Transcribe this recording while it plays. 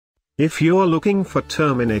If you're looking for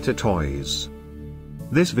Terminator toys,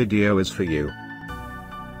 this video is for you.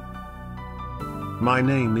 My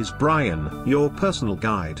name is Brian, your personal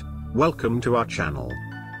guide. Welcome to our channel.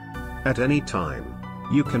 At any time,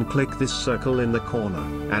 you can click this circle in the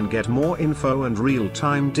corner and get more info and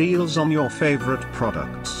real-time deals on your favorite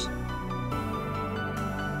products.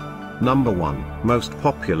 Number 1, most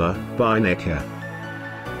popular, by NECA.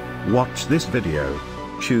 Watch this video.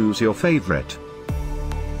 Choose your favorite.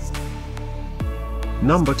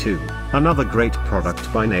 Number 2, another great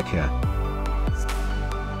product by NECA.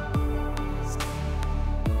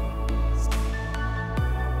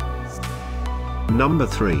 Number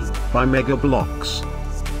 3, by Bloks.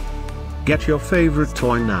 Get your favorite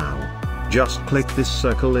toy now. Just click this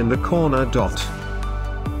circle in the corner dot.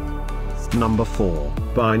 Number 4,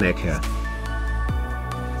 by NECA.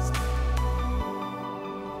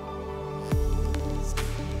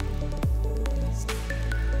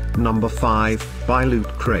 Number 5, by Loot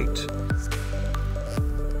Crate.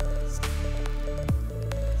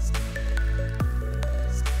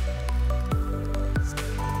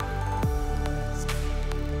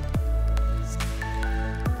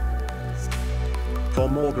 For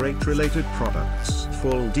more great related products,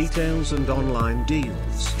 full details and online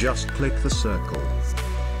deals, just click the circle.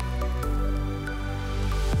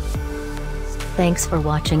 Thanks for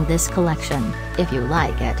watching this collection. If you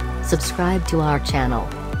like it, subscribe to our channel.